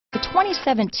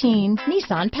2017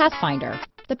 Nissan Pathfinder.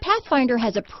 The Pathfinder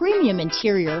has a premium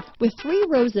interior with 3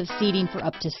 rows of seating for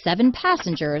up to 7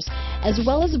 passengers, as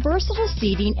well as versatile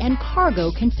seating and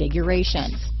cargo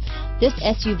configurations. This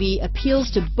SUV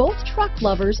appeals to both truck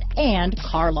lovers and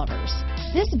car lovers.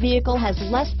 This vehicle has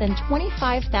less than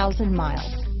 25,000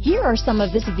 miles. Here are some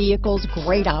of this vehicle's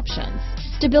great options: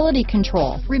 stability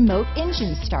control, remote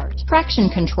engine start, traction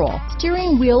control,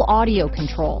 steering wheel audio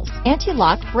controls,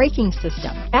 anti-lock braking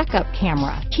system, backup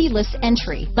camera, keyless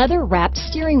entry, leather-wrapped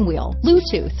steering wheel,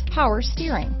 Bluetooth, power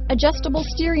steering, adjustable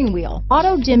steering wheel,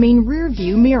 auto-dimming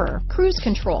rear-view mirror, cruise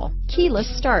control, keyless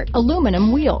start,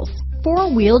 aluminum wheels,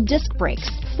 4-wheel disc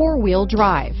brakes, 4-wheel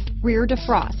drive, rear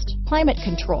defrost, climate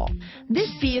control. This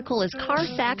vehicle is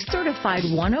Carfax certified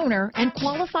one owner and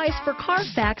qualifies for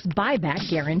Carfax buyback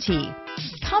guarantee.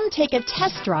 Come take a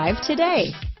test drive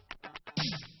today.